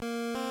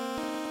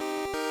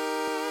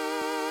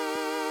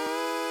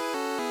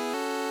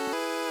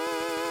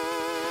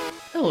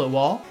Hello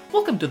all,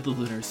 welcome to the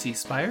Lunar Sea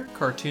Spire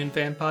Cartoon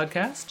Fan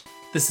Podcast.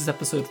 This is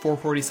episode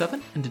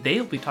 447, and today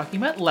we'll be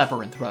talking about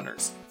Labyrinth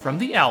Runners from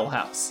the Owl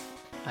House.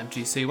 I'm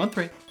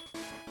GC13.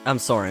 I'm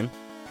Soren.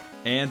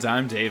 And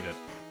I'm David.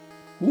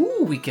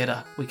 Ooh, we get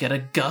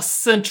a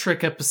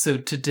Gus-centric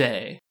episode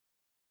today.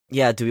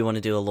 Yeah, do we want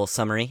to do a little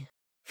summary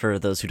for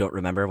those who don't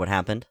remember what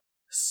happened?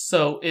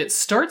 So it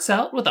starts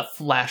out with a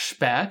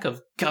flashback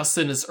of Gus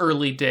in his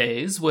early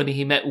days when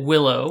he met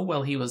Willow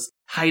while he was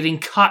hiding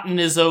cotton in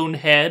his own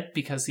head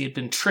because he had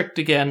been tricked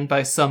again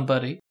by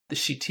somebody.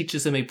 She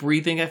teaches him a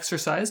breathing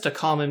exercise to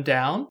calm him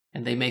down,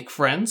 and they make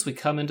friends. We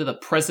come into the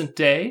present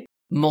day.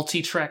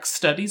 Multi-track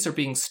studies are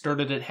being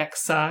started at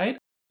Hexside,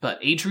 but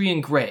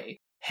Adrian Gray,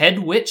 head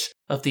witch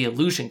of the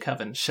Illusion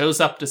Coven, shows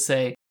up to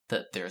say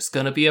that there's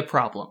going to be a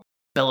problem.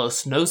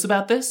 Belos knows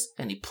about this,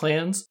 and he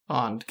plans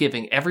on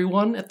giving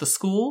everyone at the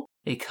school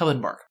a Coven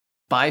mark,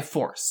 by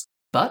force.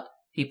 But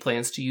he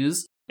plans to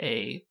use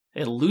an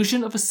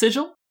illusion of a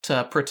sigil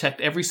to protect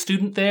every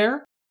student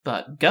there,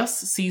 but Gus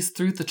sees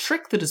through the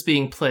trick that is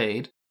being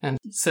played, and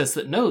says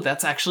that no,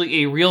 that's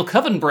actually a real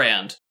Coven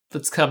brand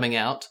that's coming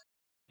out.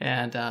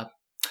 And,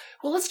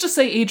 well, let's just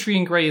say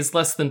Adrian Gray is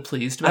less than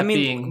pleased about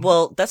being...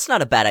 Well, that's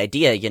not a bad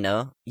idea, you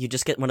know? You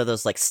just get one of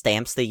those,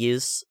 stamps they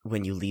use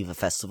when you leave a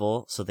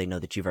festival so they know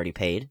that you've already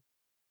paid.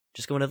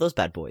 Just get one of those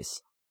bad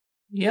boys.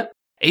 Yep.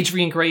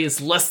 Adrian Gray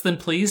is less than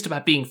pleased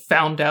about being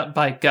found out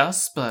by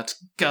Gus, but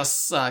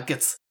Gus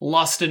gets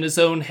lost in his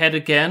own head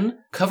again,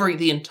 covering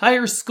the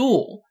entire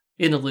school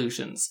in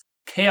illusions.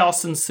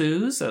 Chaos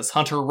ensues as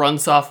Hunter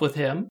runs off with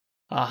him,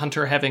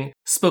 Hunter having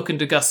spoken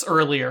to Gus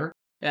earlier,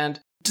 and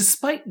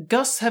despite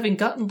Gus having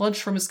gotten lunch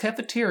from his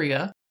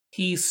cafeteria,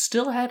 he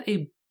still had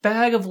a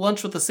bag of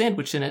lunch with a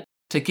sandwich in it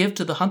to give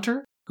to the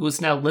Hunter, who is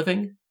now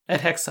living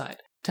at Hexside.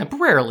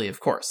 Temporarily,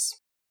 of course.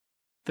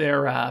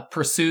 They're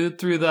pursued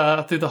through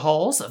the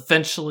halls.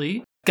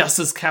 Eventually, Gus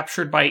is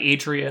captured by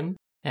Adrian,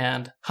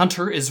 and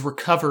Hunter is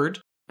recovered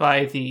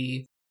by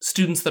the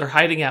students that are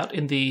hiding out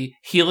in the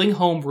healing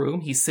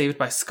homeroom. He's saved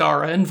by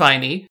Skara and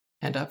Viney,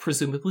 and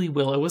presumably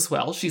Willow as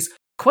well. She's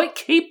quite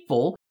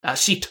capable.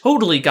 She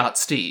totally got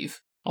Steve.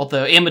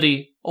 Although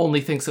Amity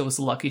only thinks it was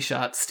a lucky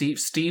shot,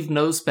 Steve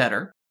knows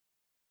better.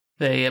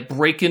 They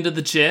break into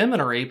the gym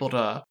and are able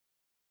to...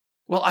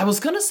 Well, I was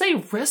going to say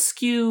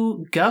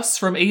rescue Gus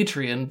from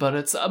Adrian, but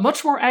it's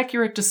much more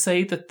accurate to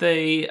say that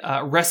they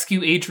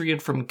rescue Adrian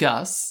from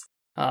Gus.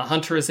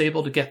 Hunter is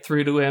able to get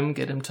through to him,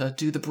 get him to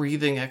do the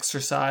breathing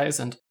exercise,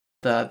 and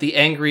the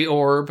angry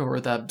orb,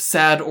 or the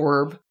sad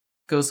orb,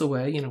 goes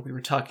away. You know, we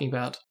were talking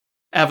about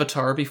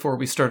Avatar before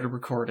we started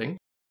recording.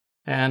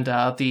 And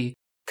the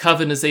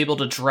Coven is able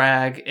to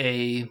drag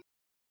a,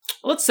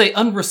 let's say,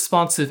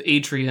 unresponsive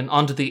Adrian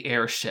onto the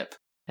airship.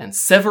 And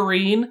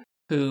Severine,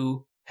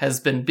 who has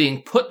been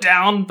being put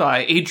down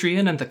by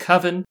Adrian and the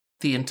Coven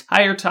the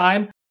entire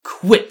time,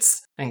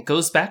 quits and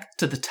goes back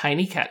to the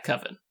Tiny Cat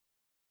Coven.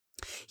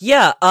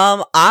 Yeah,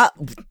 I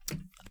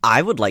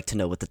would like to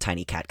know what the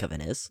Tiny Cat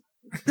Coven is.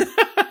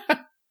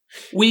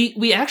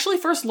 We actually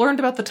first learned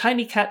about the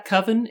Tiny Cat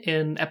Coven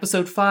in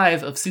episode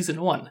 5 of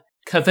season 1,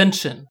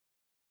 Convention.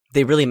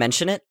 They really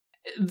mention it?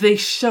 They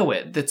show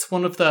it. It's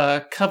one of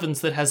the covens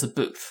that has a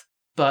booth.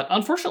 But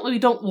unfortunately, we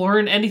don't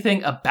learn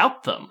anything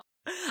about them.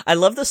 I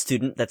love the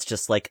student that's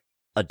just like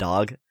a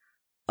dog.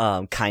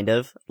 Kind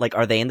of.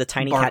 Are they in the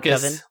Tiny Cat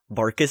Coven?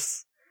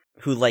 Barkus.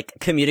 Who,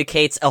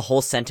 communicates a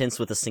whole sentence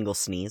with a single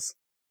sneeze.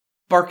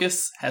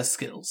 Barkus has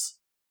skills.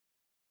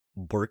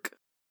 Bork.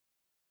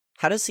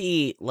 How does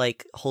he,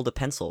 hold a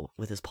pencil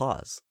with his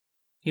paws?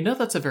 You know,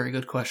 that's a very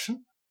good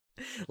question.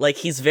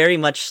 He's very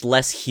much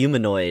less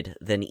humanoid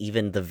than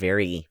even the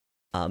very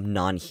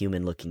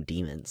non-human-looking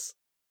demons.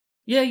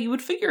 Yeah, you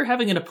would figure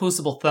having an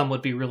opposable thumb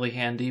would be really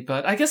handy,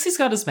 but I guess he's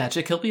got his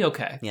magic. He'll be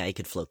okay. Yeah, he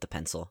could float the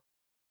pencil.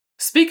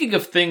 Speaking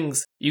of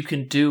things you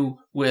can do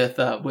with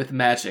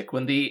magic,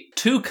 when the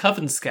two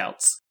Coven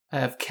Scouts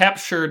have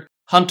captured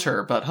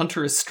Hunter, but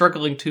Hunter is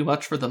struggling too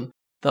much for them,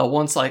 the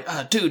one's like,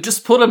 dude,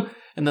 just put him,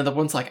 and then the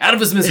one's like, out of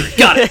his misery,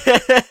 got it!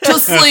 To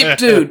sleep,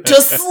 dude, to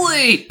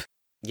sleep!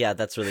 Yeah,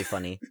 that's really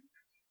funny.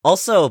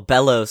 Also,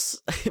 Belos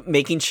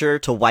making sure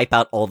to wipe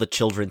out all the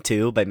children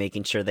too by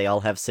making sure they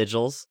all have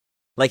sigils.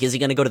 Is he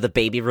going to go to the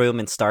baby room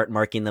and start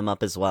marking them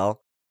up as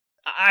well?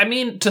 I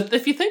mean,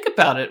 if you think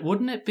about it,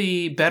 wouldn't it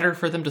be better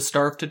for them to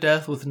starve to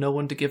death with no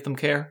one to give them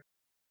care?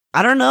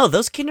 I don't know.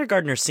 Those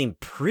kindergartners seem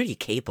pretty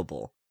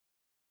capable.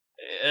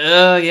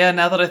 Yeah.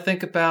 Now that I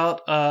think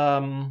about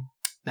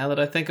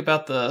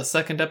the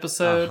second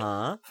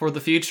episode for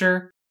the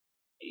future,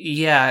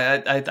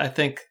 yeah, I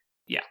think,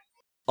 yeah.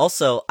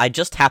 Also, I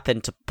just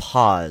happened to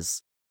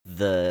pause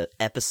the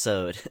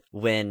episode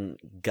when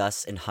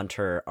Gus and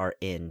Hunter are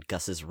in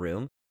Gus's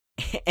room,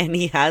 and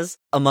he has,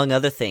 among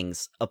other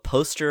things, a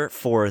poster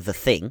for The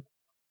Thing,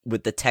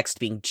 with the text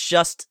being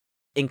just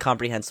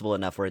incomprehensible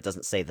enough where it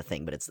doesn't say The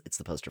Thing, but it's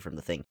the poster from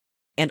The Thing.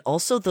 And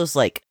also those,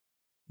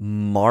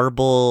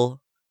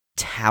 marble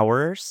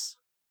towers,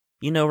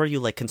 you know, where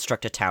you,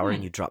 construct a tower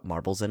and you drop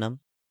marbles in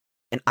them?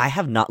 And I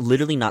have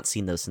literally not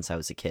seen those since I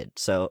was a kid,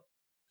 so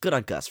good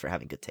on Gus for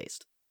having good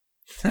taste.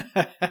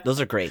 Those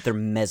are great. They're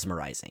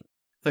mesmerizing.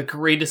 The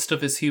greatest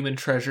of his human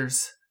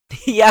treasures.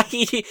 Yeah,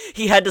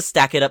 he had to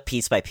stack it up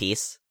piece by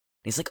piece.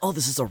 He's like, oh,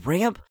 this is a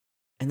ramp,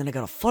 and then I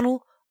got a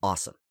funnel.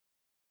 Awesome.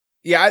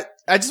 Yeah,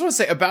 I just want to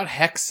say about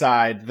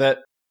Hexside that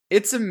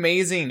it's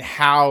amazing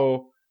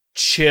how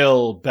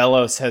chill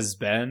Belos has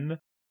been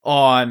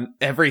on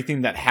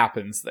everything that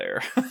happens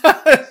there.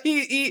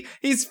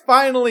 He's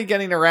finally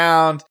getting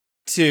around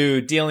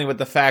to dealing with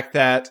the fact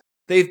that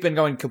they've been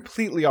going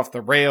completely off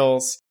the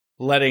rails,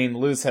 letting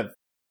Luz have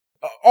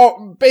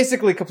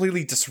basically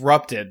completely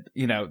disrupted,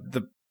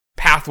 the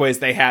pathways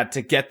they had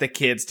to get the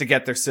kids, to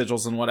get their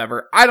sigils and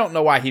whatever. I don't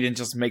know why he didn't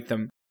just make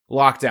them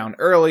lock down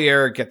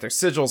earlier, get their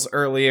sigils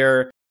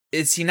earlier.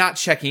 Is he not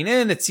checking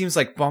in? It seems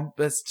like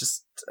Bumpus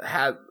just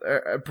had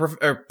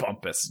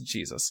Bumpus,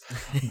 Jesus.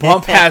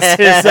 Bump has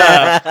his,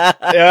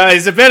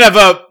 he's a bit of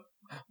a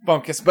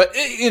bunkus, but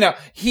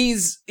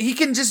he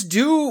can just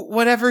do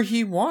whatever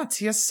he wants.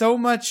 He has so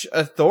much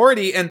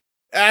authority. And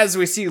as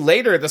we see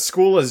later, the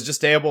school is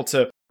just able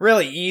to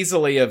really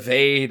easily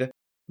evade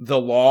the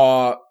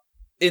law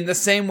in the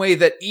same way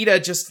that Ida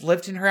just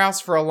lived in her house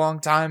for a long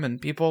time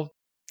and people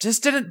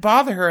just didn't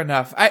bother her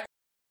enough. I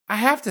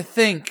have to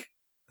think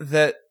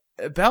that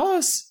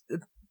Belos,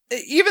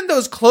 even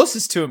those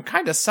closest to him,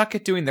 kind of suck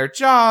at doing their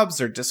jobs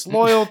or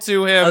disloyal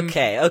to him.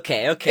 Okay.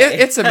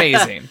 It's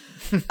amazing.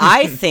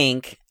 I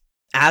think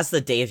as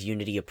the Day of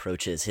Unity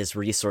approaches, his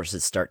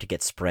resources start to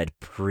get spread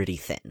pretty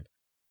thin.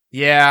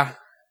 Yeah.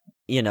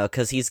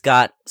 Because he's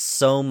got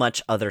so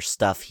much other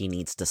stuff he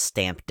needs to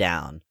stamp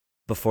down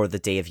before the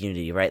Day of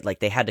Unity, right?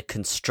 Like, they had to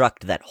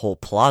construct that whole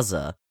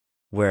plaza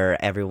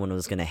where everyone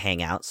was going to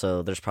hang out,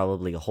 so there's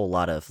probably a whole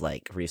lot of,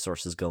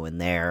 resources going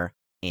there,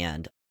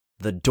 and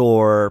the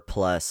door,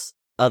 plus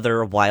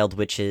other wild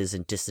witches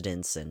and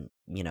dissidents and,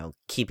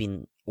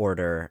 keeping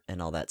order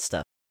and all that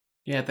stuff.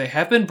 Yeah, they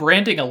have been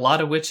branding a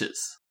lot of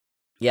witches.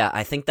 Yeah,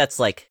 I think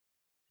that's,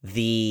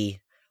 the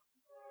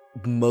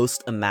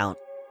most amount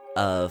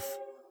of...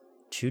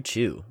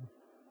 Choo-choo.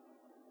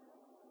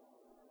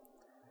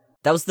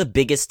 That was the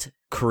biggest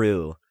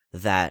crew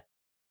that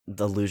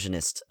the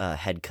illusionist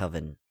head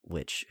coven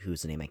witch,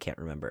 whose name I can't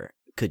remember,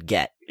 could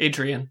get.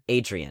 Adrian.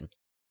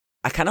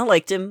 I kind of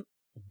liked him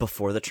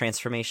before the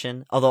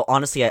transformation, although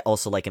honestly I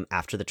also like him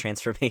after the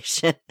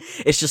transformation.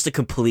 It's just a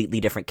completely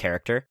different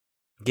character.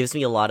 Gives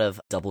me a lot of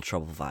Double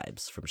Trouble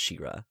vibes from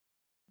She-Ra.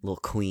 Little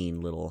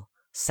queen, little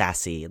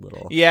sassy,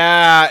 little...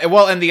 Yeah,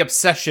 well, and the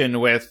obsession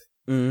with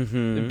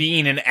mm-hmm.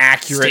 being an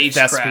accurate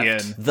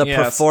thespian. The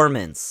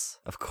performance,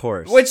 of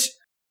course. Which,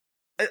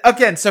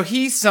 again, so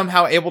he's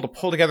somehow able to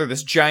pull together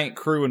this giant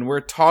crew, and we're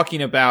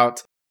talking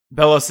about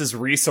Belos'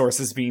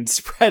 resources being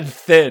spread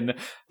thin.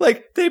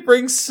 They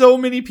bring so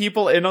many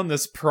people in on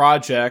this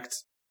project,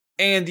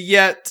 and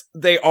yet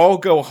they all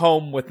go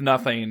home with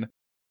nothing,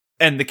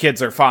 and the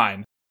kids are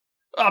fine.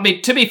 I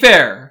mean, to be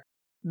fair,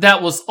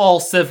 that was all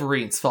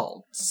Severine's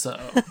fault, so...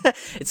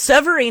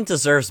 Severine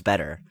deserves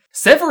better.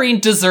 Severine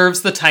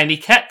deserves the Tiny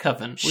Cat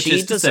Coven, which she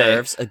is to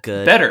deserves say, a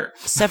good better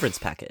severance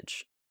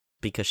package,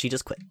 because she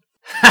just quit.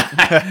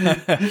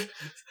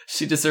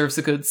 She deserves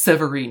a good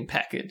Severine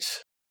package.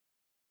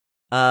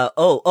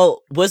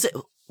 Was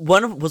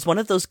one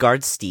of those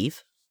guards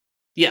Steve?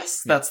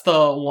 Yes, that's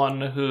the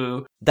one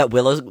who... That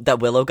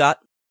Willow got?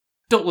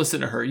 Don't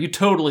listen to her, you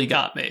totally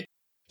got me.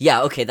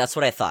 Yeah, okay, that's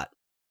what I thought.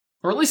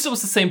 Or at least it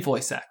was the same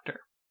voice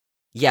actor.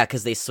 Yeah,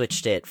 because they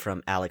switched it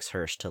from Alex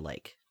Hirsch to,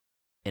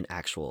 an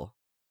actual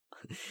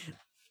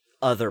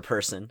other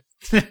person.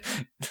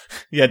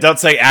 Yeah, don't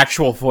say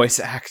actual voice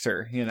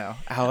actor,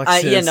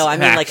 Alex is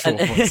actual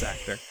voice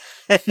actor.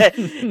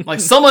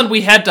 Someone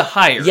we had to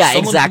hire. Yeah,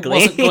 someone exactly. Who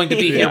wasn't going to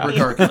be here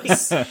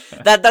regardless.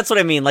 That's what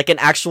I mean, an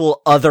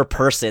actual other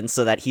person,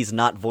 so that he's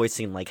not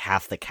voicing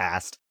half the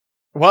cast.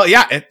 Well,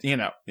 yeah,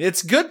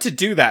 it's good to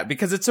do that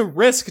because it's a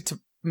risk to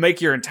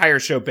make your entire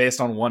show based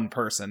on one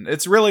person.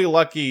 It's really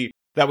lucky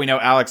that we know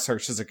Alex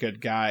Hirsch is a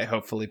good guy,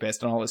 hopefully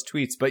based on all his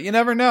tweets, but you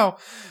never know.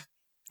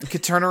 It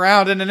could turn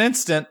around in an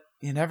instant.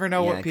 You never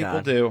know what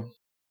people do.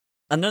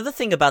 Another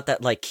thing about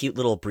that cute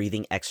little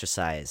breathing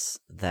exercise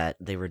that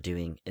they were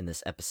doing in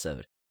this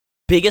episode.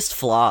 Biggest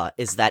flaw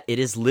is that it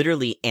is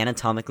literally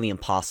anatomically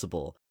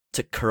impossible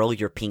to curl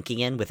your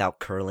pinky in without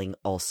curling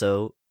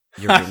also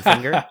your ring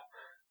finger.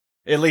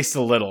 At least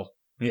a little.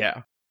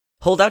 Yeah.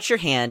 Hold out your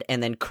hand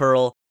and then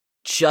curl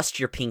just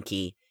your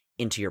pinky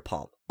into your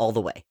palm all the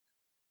way.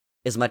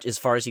 As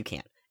far as you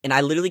can. And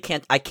I literally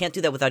can't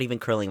do that without even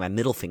curling my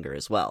middle finger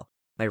as well.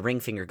 My ring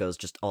finger goes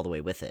just all the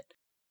way with it.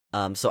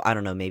 So I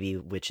don't know, maybe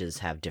witches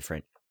have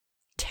different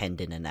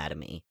tendon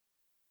anatomy.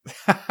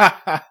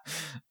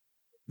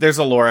 There's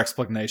a lore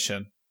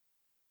explanation.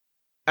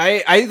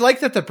 I like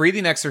that the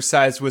breathing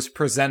exercise was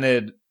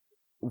presented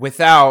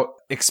without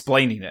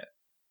explaining it.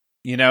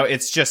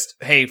 It's just,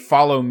 hey,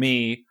 follow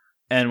me,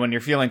 and when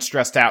you're feeling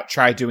stressed out,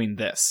 try doing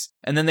this.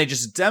 And then they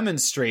just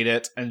demonstrate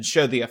it and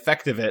show the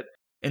effect of it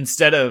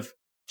instead of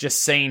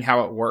just saying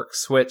how it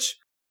works, which...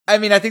 I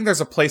think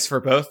there's a place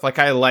for both.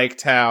 I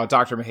liked how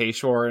Dr.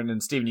 Maheshwaran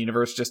and Steven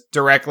Universe just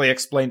directly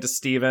explained to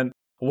Steven,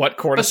 what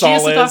But she cortisol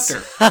is a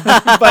is.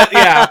 doctor. But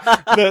yeah,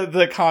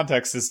 the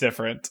context is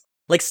different.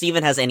 Like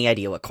Steven has any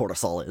idea what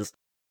cortisol is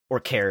or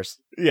cares.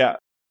 Yeah.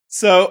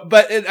 So,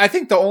 I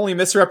think the only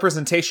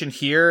misrepresentation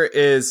here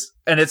is,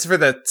 and it's for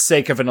the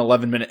sake of an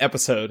 11-minute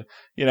episode,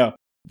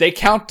 they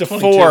count to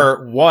 22.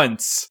 4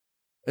 once.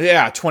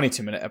 Yeah,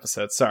 22-minute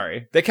episode,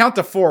 sorry. They count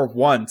to 4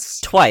 once.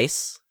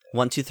 Twice.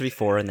 1, 2, 3,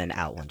 4, and then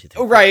out 1, 2, 3.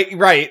 4.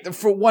 Right.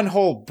 For one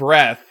whole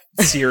breath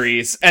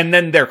series, and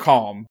then they're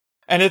calm.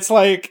 And it's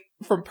like,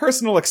 from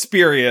personal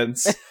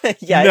experience,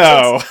 Yeah,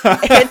 no.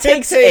 It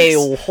takes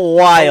a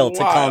while to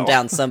calm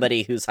down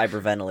somebody who's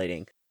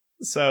hyperventilating.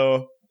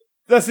 So,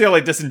 that's the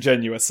only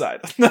disingenuous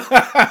side.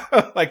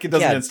 Like, it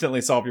doesn't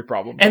instantly solve your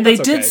problem. And they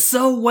that's did okay.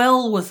 so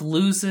well with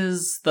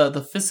Luz's,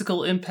 the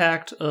physical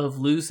impact of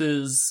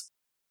Luz's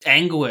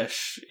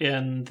anguish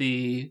in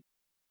the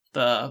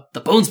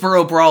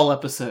Bonesboro Brawl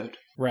episode.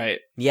 Right.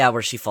 Yeah,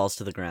 where she falls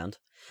to the ground.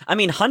 I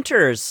mean,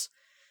 Hunter's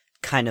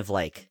kind of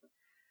like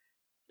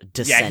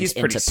descent he's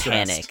pretty into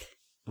stressed. panic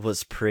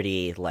was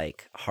pretty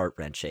like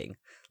heart-wrenching.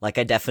 Like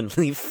I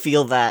definitely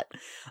feel that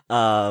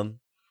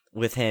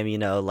with him,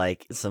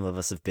 like some of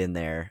us have been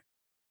there,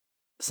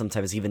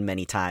 sometimes even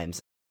many times.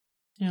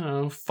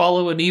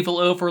 Follow an evil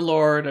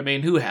overlord. I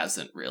mean, who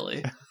hasn't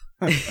really?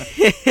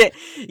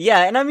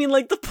 Yeah, and I mean,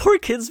 like, the poor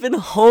kid's been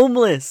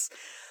homeless.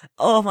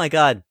 Oh my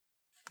god.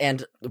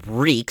 And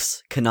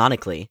reeks,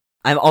 canonically.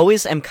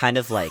 I'm kind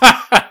of like...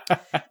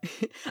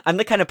 I'm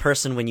the kind of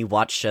person when you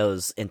watch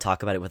shows and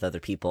talk about it with other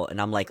people,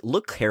 and I'm like,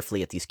 look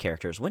carefully at these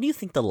characters. When do you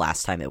think the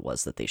last time it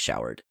was that they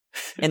showered?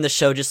 And the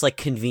show just, like,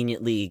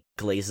 conveniently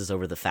glazes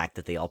over the fact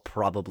that they all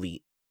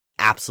probably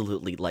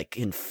absolutely, like,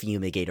 can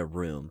fumigate a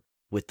room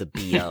with the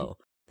BO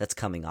that's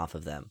coming off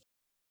of them.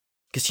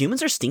 Because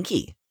humans are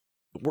stinky.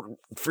 We're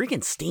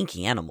freaking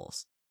stinky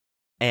animals.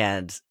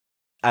 And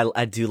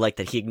I do like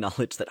that he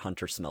acknowledged that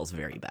Hunter smells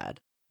very bad.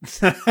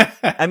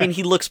 I mean,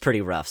 he looks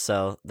pretty rough,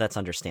 so that's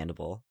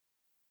understandable.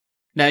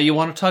 Now, you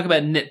want to talk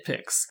about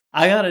nitpicks.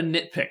 I got a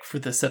nitpick for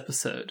this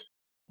episode.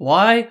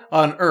 Why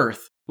on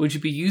earth would you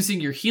be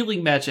using your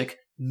healing magic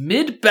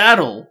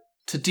mid-battle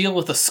to deal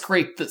with a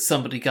scrape that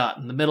somebody got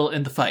in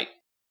the fight?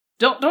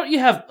 Don't you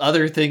have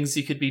other things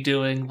you could be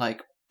doing,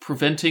 like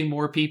preventing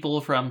more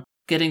people from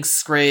getting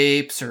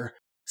scrapes or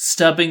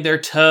stubbing their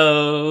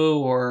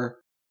toe or,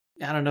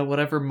 I don't know,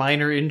 whatever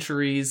minor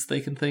injuries they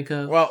can think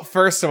of? Well,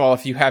 first of all,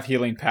 if you have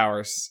healing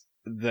powers,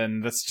 then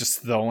that's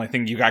just the only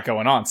thing you got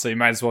going on, so you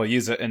might as well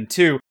use it. And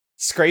 2,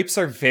 scrapes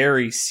are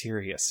very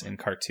serious in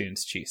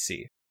cartoons,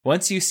 GC.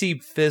 Once you see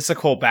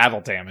physical battle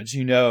damage,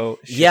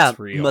 shit's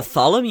real.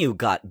 Bartholomew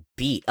got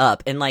beat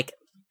up, and like,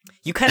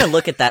 you kind of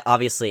look at that,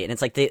 obviously, and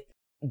it's like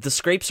the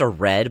scrapes are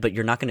red, but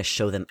you're not going to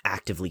show them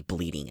actively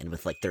bleeding and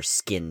with like their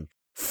skin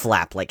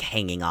flap like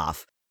hanging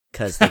off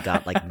because they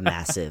got like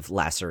massive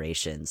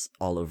lacerations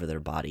all over their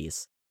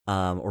bodies,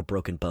 or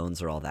broken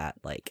bones or all that.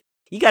 Like,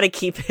 you got to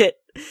keep it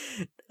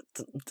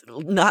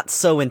not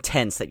so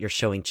intense that you're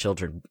showing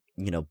children,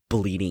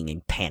 bleeding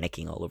and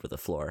panicking all over the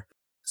floor.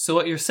 So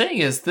what you're saying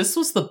is this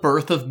was the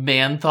birth of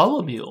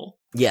Mantholomew.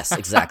 Yes,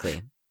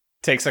 exactly.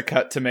 Takes a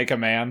cut to make a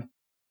man.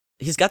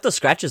 He's got those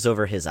scratches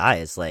over his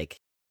eyes. Like,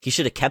 he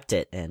should have kept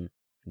it and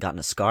gotten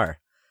a scar.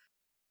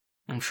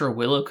 I'm sure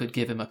Willow could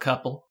give him a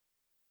couple.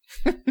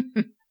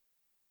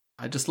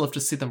 I'd just love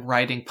to see them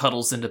riding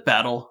puddles into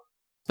battle.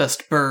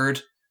 Best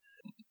bird.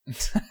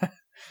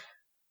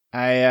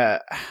 I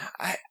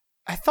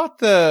thought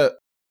the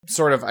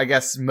sort of, I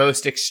guess,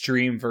 most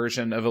extreme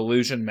version of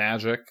illusion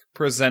magic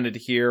presented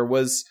here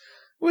was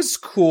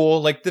cool.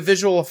 Like, the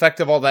visual effect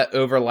of all that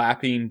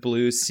overlapping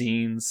blue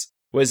scenes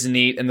was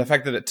neat, and the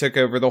fact that it took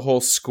over the whole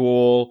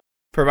school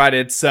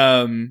provided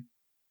some,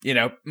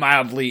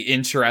 mildly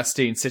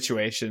interesting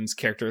situations.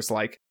 Characters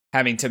like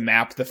having to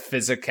map the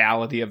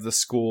physicality of the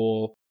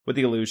school with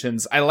the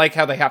illusions. I like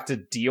how they have to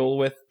deal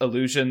with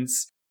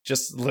illusions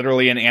just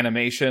literally in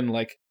animation.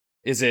 Like,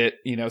 is it,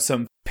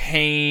 some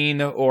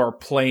pane or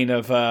plane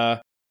of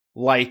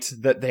light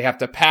that they have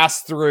to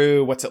pass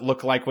through? What's it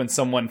look like when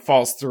someone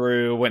falls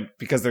through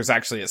because there's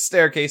actually a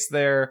staircase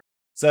there?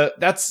 So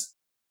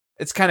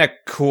it's kind of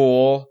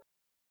cool.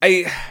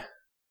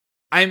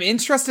 I'm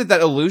interested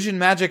that illusion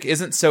magic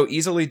isn't so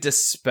easily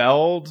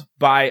dispelled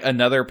by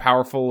another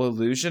powerful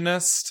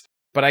illusionist,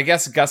 but I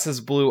guess Gus's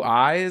blue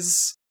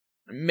eyes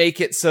make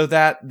it so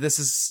that this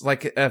is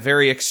like a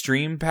very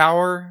extreme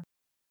power.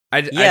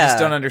 I just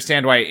don't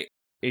understand why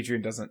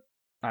Adrian doesn't,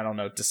 I don't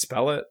know,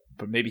 dispel it,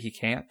 but maybe he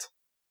can't.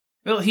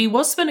 Well, he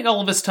was spending all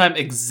of his time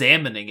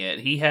examining it.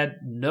 He had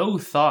no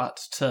thought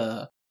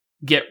to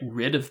get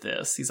rid of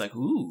this. He's like,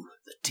 ooh,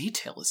 the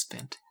detail is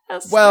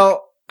fantastic.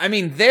 Well, I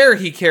mean, there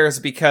he cares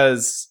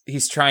because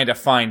he's trying to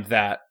find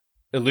that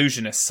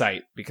illusionist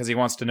site because he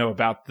wants to know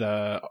about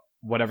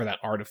whatever that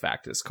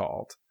artifact is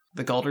called.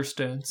 The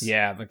Galderstones?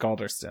 Yeah, the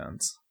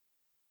Galderstones.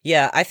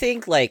 Yeah, I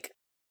think, like,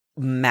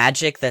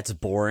 magic that's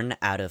born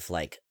out of,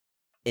 like,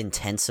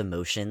 intense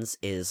emotions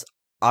is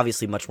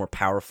obviously much more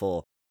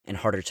powerful and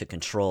harder to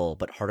control,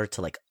 but harder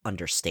to, like,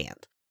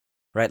 understand,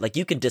 right? Like,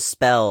 you can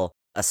dispel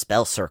a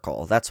spell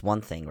circle. That's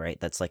one thing, right?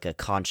 That's like a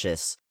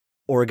conscious,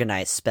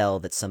 organized spell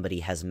that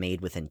somebody has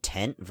made with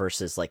intent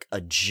versus like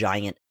a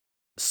giant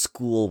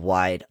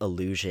school-wide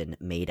illusion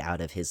made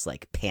out of his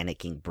like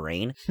panicking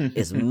brain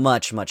is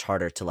much, much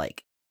harder to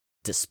like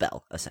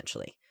dispel,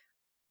 essentially.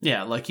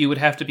 Yeah, like you would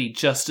have to be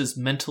just as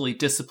mentally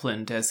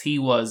disciplined as he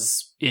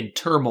was in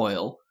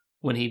turmoil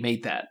when he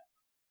made that.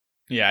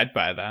 Yeah, I'd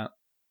buy that.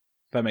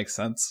 That makes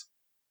sense.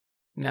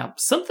 Now,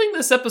 something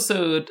this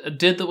episode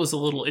did that was a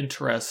little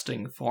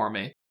interesting for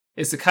me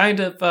is to kind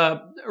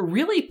of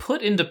really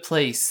put into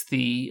place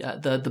the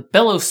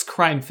Bellos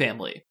crime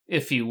family,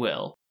 if you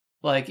will.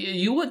 Like,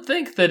 you would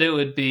think that it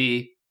would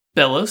be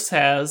Bellos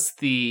has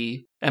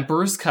the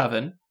Emperor's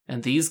Coven,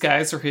 and these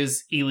guys are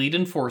his elite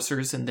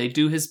enforcers, and they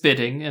do his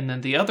bidding, and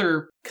then the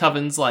other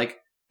covens, like,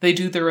 they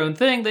do their own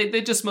thing.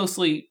 They just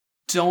mostly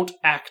don't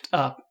act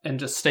up and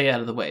just stay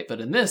out of the way.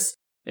 But in this,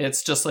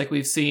 it's just like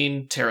we've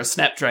seen Terra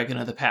Snapdragon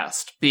in the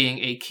past, being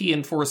a key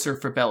enforcer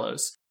for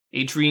Bellos.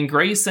 Adrian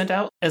Gray sent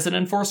out as an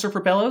enforcer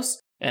for Bellos,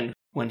 and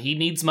when he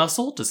needs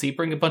muscle, does he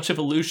bring a bunch of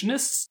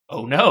illusionists?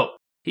 Oh no!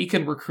 He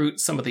can recruit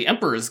some of the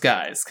Emperor's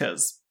guys,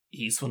 because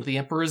he's one of the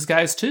Emperor's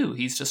guys too.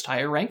 He's just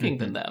higher ranking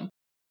than them.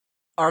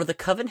 Are the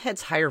Coven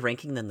heads higher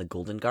ranking than the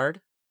Golden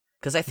Guard?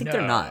 Because I think they're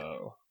not.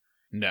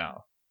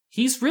 No.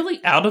 He's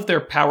really out of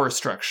their power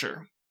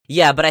structure.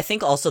 Yeah, but I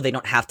think also they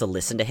don't have to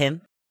listen to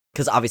him.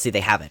 Because obviously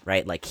they haven't,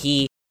 right? Like,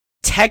 he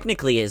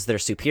technically is their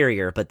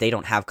superior, but they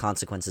don't have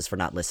consequences for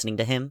not listening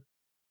to him.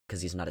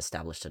 Because he's not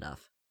established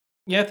enough.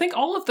 Yeah, I think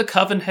all of the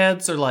Coven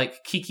heads are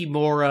like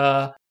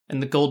Kikimora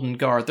and the Golden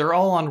Guard. They're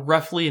all on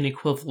roughly an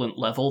equivalent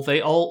level. They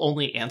all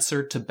only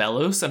answer to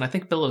Bellos, and I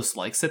think Bellos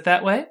likes it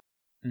that way.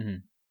 Mm-hmm.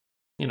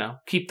 You know,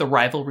 keep the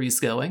rivalries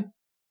going.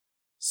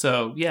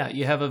 So, yeah,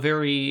 you have a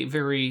very,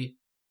 very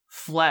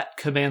flat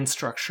command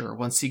structure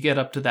once you get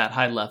up to that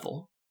high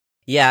level.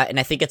 Yeah, and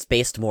I think it's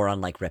based more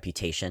on, like,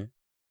 reputation.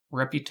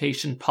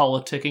 Reputation,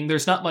 politicking.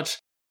 There's not much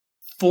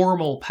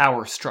formal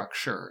power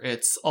structure.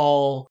 It's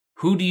all,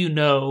 who do you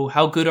know?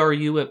 How good are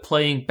you at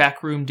playing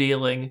backroom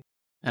dealing?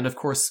 And, of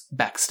course,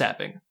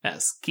 backstabbing,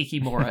 as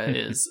Kikimora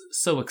is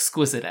so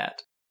exquisite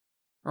at.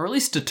 Or at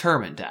least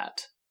determined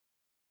at.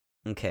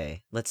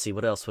 Okay, let's see,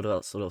 what else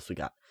we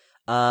got?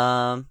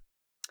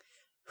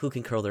 Who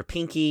can curl their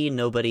pinky?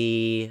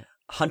 Nobody.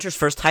 Hunter's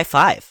first high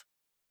five.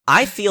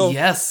 I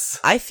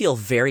feel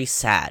very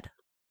sad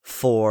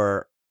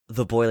for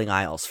the Boiling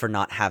Isles for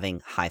not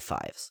having high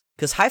fives.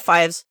 Because high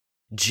fives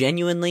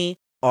genuinely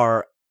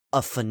are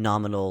a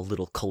phenomenal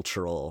little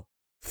cultural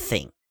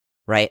thing,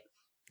 right?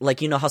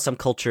 Like, you know how some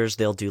cultures,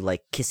 they'll do,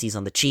 like, kissies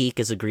on the cheek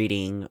as a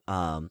greeting.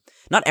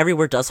 Not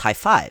everywhere does high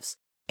fives.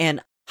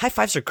 And high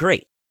fives are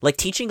great. Like,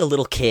 teaching a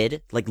little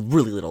kid, like,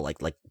 really little, like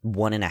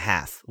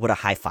 1.5, what a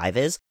high five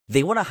is,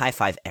 they want to high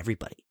five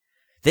everybody.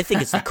 They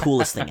think it's the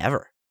coolest thing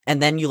ever. And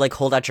then you, like,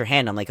 hold out your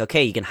hand. I'm like,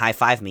 okay, you can high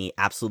five me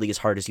absolutely as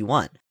hard as you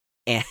want.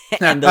 And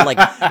they'll, like,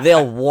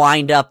 they'll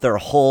wind up their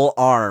whole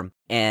arm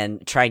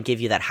and try and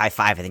give you that high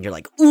five. And then you're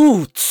like,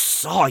 ooh,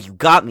 you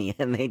got me.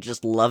 And they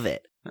just love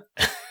it.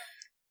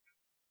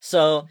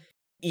 So,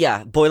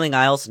 yeah, Boiling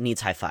Isles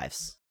needs high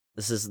fives.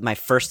 This is my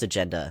first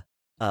agenda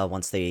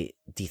once they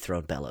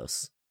dethrone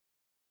Bellos.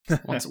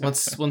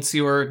 Once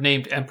you are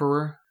named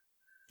Emperor?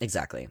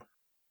 Exactly.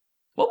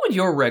 What would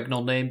your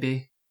regnal name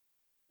be?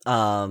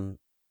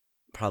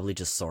 Probably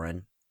just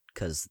Soren,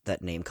 because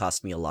that name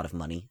cost me a lot of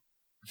money.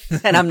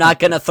 And I'm not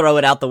gonna throw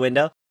it out the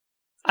window.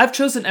 I've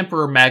chosen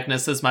Emperor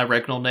Magnus as my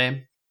regnal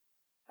name.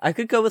 I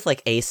could go with,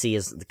 like, AC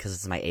because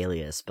it's my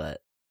alias, but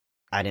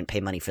I didn't pay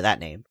money for that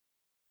name.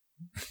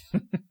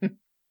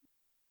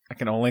 I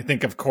can only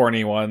think of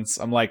corny ones.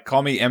 I'm like,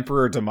 call me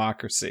Emperor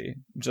Democracy,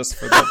 just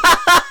for the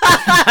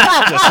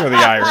just for the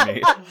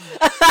irony.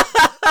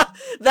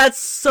 That's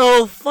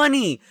so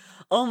funny.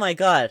 Oh my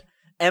god,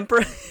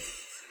 Emperor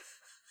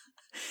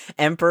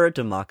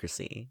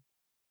Democracy.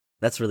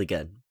 That's really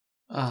good.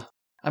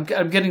 I'm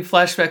getting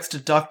flashbacks to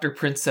Dr.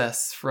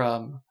 Princess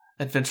from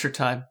Adventure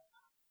Time.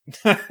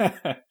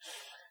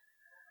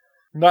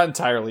 Not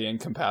entirely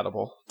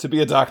incompatible to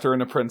be a doctor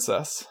and a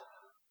princess.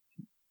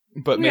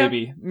 But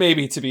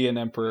maybe to be an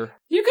emperor.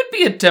 You could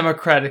be a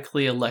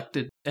democratically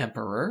elected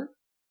emperor.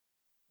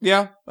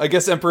 Yeah, I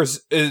guess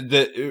emperors,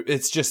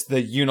 it's just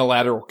the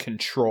unilateral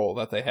control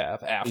that they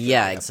have after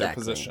their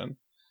position.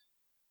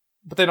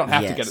 But they don't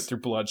have to get it through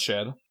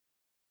bloodshed.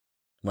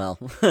 Well,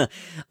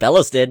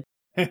 Bellos did.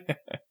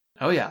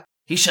 Oh yeah,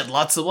 he shed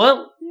lots of,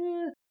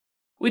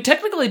 we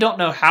technically don't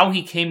know how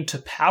he came to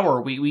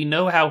power. We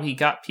know how he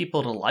got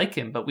people to like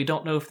him, but we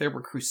don't know if there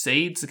were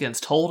crusades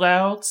against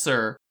holdouts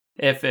or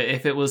if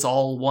it was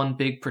all one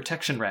big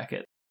protection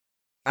racket.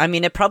 I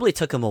mean, it probably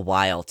took him a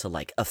while to,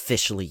 like,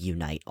 officially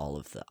unite all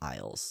of the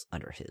Isles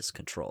under his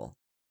control.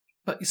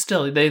 But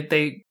still,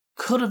 they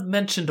could have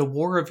mentioned a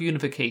war of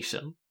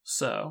unification,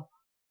 so...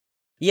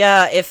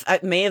 Yeah, if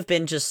it may have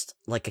been just,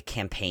 like, a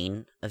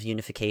campaign of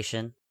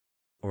unification,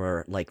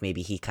 or, like,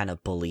 maybe he kind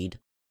of bullied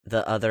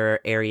the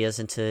other areas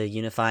into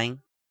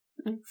unifying.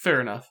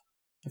 Fair enough.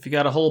 If you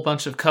got a whole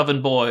bunch of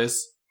Coven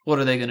boys, what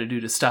are they going to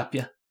do to stop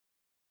you?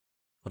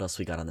 What else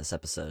we got on this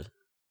episode?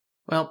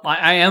 Well,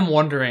 I am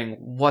wondering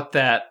what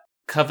that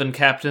Coven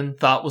captain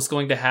thought was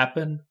going to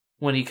happen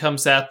when he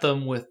comes at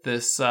them with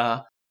this,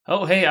 oh,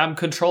 hey, I'm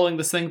controlling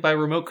this thing by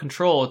remote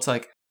control. It's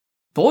like,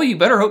 boy, you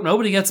better hope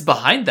nobody gets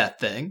behind that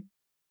thing,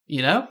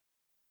 you know?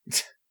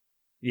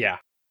 Yeah.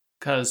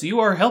 Because you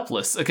are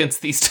helpless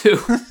against these two.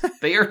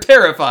 They are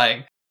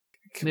terrifying.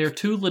 They're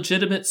two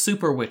legitimate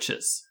super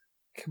witches.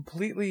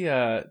 Completely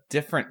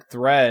different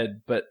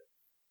thread, but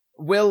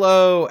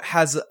Willow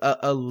has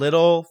a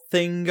little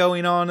thing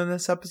going on in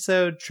this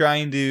episode,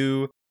 trying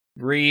to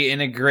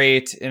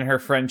reintegrate in her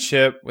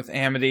friendship with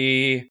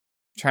Amity,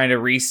 trying to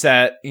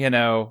reset,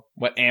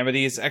 what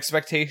Amity's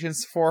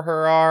expectations for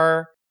her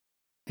are.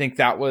 I think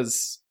that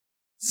was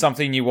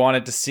something you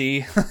wanted to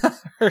see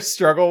her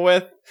struggle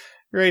with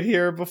right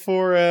here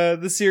before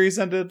the series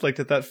ended. Like,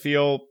 did that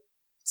feel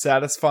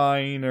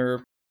satisfying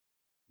or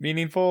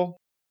meaningful?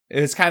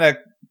 It was kind of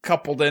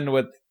coupled in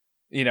with,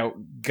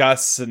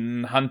 Gus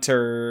and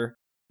Hunter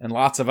and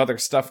lots of other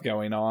stuff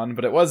going on,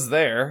 but it was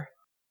there.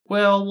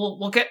 Well,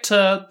 we'll get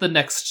to the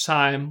next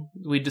time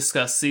we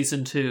discuss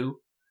season 2.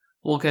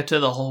 We'll get to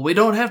the whole, we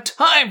don't have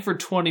time for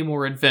 20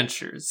 more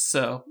adventures.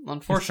 So,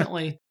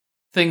 unfortunately,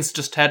 things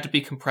just had to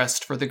be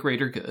compressed for the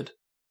greater good.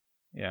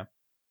 Yeah.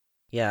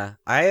 Yeah,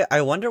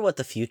 I wonder what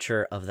the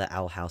future of the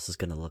Owl House is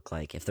going to look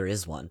like, if there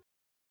is one.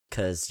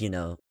 Because,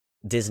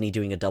 Disney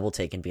doing a double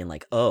take and being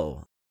like,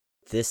 oh,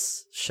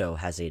 this show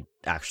has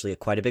actually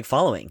quite a big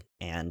following,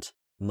 and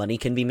money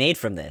can be made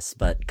from this,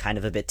 but kind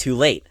of a bit too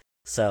late.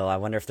 So I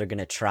wonder if they're going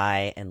to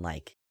try and,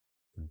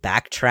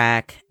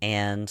 backtrack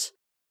and,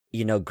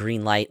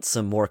 greenlight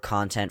some more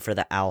content for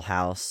the Owl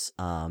House.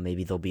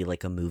 Maybe there'll be,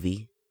 a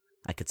movie.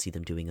 I could see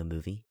them doing a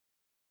movie.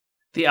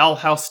 The Owl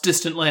House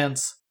Distant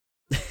Lands.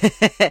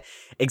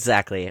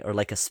 Exactly, or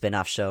a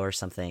spin-off show or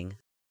something.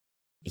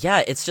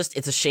 Yeah, it's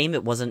a shame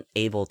it wasn't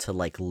able to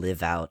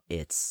live out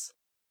its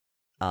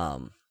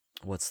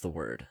what's the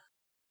word?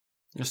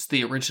 Just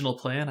the original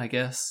plan, I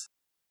guess.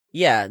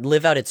 Yeah,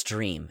 live out its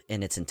dream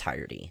in its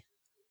entirety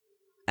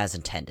as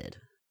intended.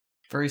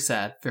 Very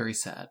sad,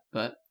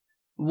 but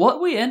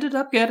what we ended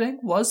up getting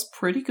was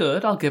pretty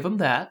good, I'll give them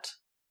that.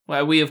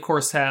 Well, we of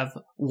course have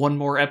one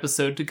more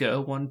episode to go,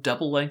 one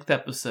double-length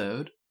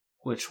episode,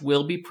 which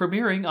will be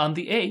premiering on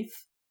the 8th.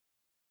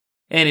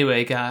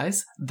 Anyway,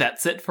 guys,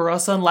 that's it for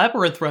us on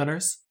Labyrinth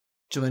Runners.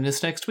 Join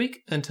us next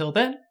week. Until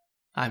then,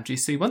 I'm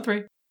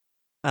GC13.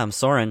 I'm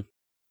Soren.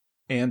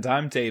 And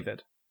I'm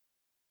David.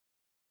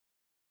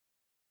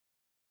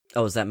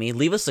 Oh, is that me?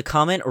 Leave us a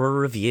comment or a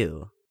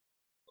review.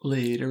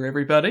 Later,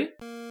 everybody.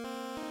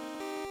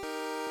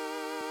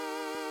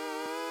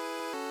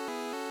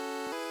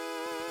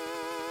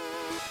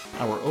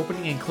 Our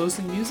opening and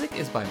closing music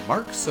is by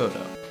Mark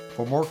Soto.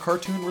 For more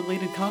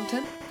cartoon-related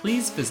content,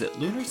 please visit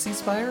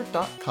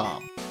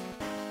lunarceasefire.com.